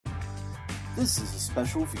This is a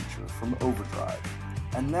special feature from Overdrive.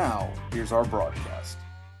 And now, here's our broadcast.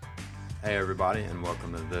 Hey everybody, and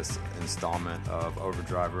welcome to this installment of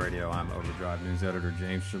Overdrive Radio. I'm Overdrive News Editor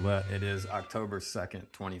James Gillette. It is October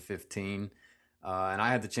 2nd, 2015, and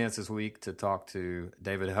I had the chance this week to talk to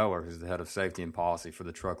David Heller, who's the head of safety and policy for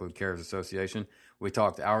the Truckload Carriers Association. We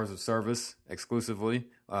talked hours of service exclusively,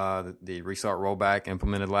 the restart rollback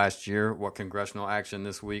implemented last year, what congressional action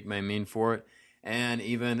this week may mean for it, and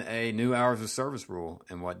even a new hours of service rule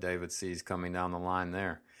and what David sees coming down the line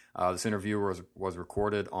there. This interview was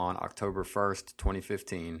recorded on October 1st,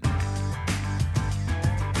 2015.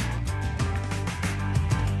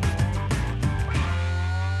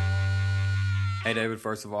 Hey, David,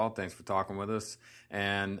 first of all, thanks for talking with us.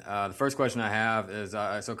 And the first question I have is,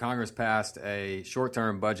 so Congress passed a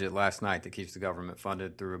short-term budget last night that keeps the government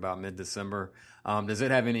funded through about mid-December. Does it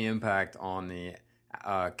have any impact on the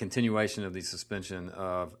continuation of the suspension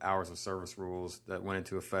of hours of service rules that went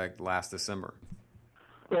into effect last December?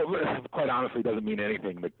 Well, quite honestly, it doesn't mean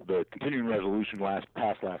anything. The continuing resolution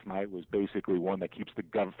passed last night was basically one that keeps the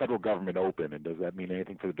federal government open. And does that mean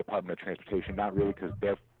anything for the Department of Transportation? Not really, because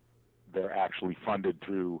they're actually funded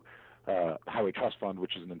through Highway Trust Fund,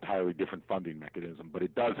 which is an entirely different funding mechanism. But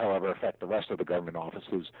it does, however, affect the rest of the government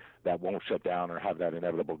offices that won't shut down or have that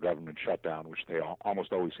inevitable government shutdown, which they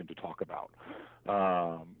almost always seem to talk about.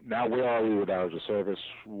 Now, where are we with hours of service?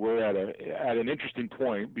 We're at an interesting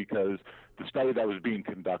point because the study that was being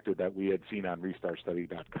conducted that we had seen on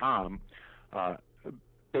restartstudy.com,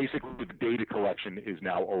 basically the data collection is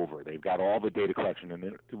now over. They've got all the data collection, and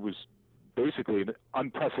it was basically an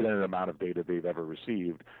unprecedented amount of data they've ever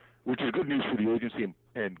received, which is good news for the agency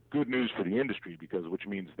and good news for the industry, which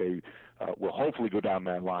means they will hopefully go down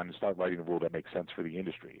that line and start writing a rule that makes sense for the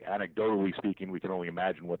industry. Anecdotally speaking, we can only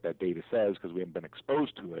imagine what that data says because we haven't been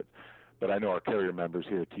exposed to it. But I know our carrier members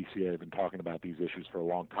here at TCA have been talking about these issues for a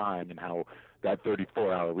long time and how that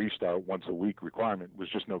 34-hour restart once a week requirement was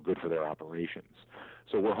just no good for their operations.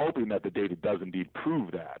 So we're hoping that the data does indeed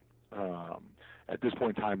prove that. At this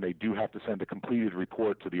point in time, they do have to send a completed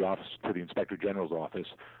report to the Inspector General's office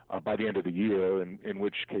by the end of the year, in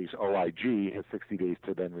which case OIG has 60 days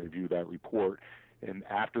to then review that report. And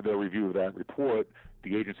after their review of that report,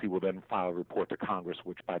 the agency will then file a report to Congress,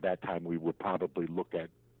 which by that time we would probably look at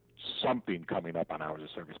something coming up on hours of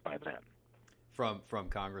service by then. From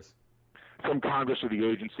Congress? From Congress or the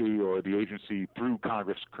agency through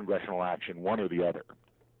Congress congressional action, one or the other.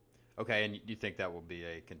 Okay, and you think that will be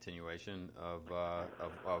a continuation of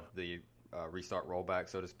the restart rollback,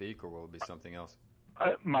 so to speak, or will it be something else?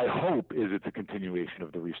 My hope is it's a continuation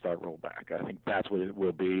of the restart rollback. I think that's what it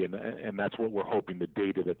will be, and that's what we're hoping the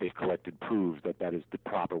data that they've collected proves that is the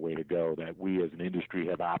proper way to go, that we as an industry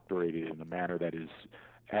have operated in a manner that is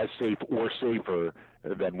as safe or safer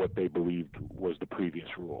than what they believed was the previous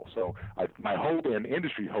rule. So my hope and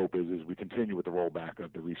industry hope is we continue with the rollback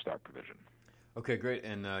of the restart provision. Okay, great.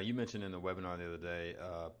 And you mentioned in the webinar the other day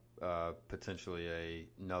potentially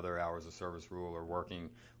another hours of service rule or working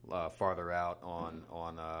farther out on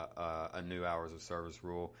a new hours of service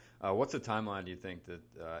rule. What's the timeline, do you think, that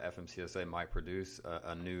FMCSA might produce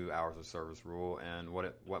a new hours of service rule, and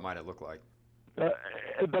what might it look like?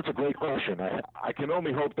 That's a great question. I can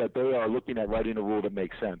only hope that they are looking at writing a rule that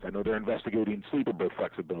makes sense. I know they're investigating sleeper berth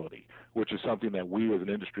flexibility, which is something that we as an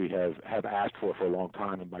industry have asked for a long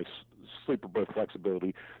time, and by sleeper berth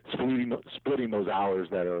flexibility, splitting those hours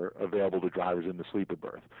that are available to drivers in the sleeper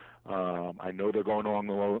berth. I know they're going along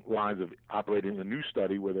the lines of operating a new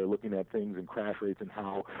study where they're looking at things in crash rates and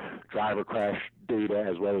how driver crash data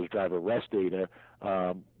as well as driver rest data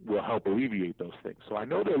will help alleviate those things. So I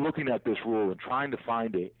know they're looking at this rule and trying to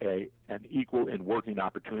find an equal and working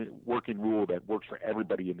rule that works for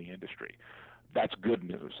everybody in the industry. That's good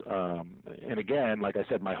news. And again, like I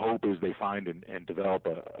said, my hope is they find and develop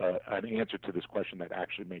an answer to this question that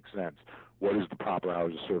actually makes sense. What is the proper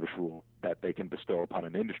hours of service rule that they can bestow upon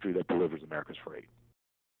an industry that delivers America's freight?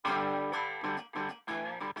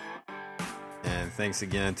 And thanks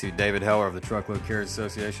again to David Heller of the Truckload Carriers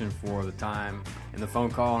Association for the time and the phone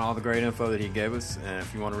call and all the great info that he gave us. And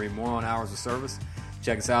if you want to read more on hours of service,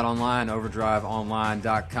 check us out online,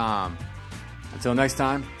 overdriveonline.com. Until next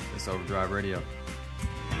time, it's Overdrive Radio.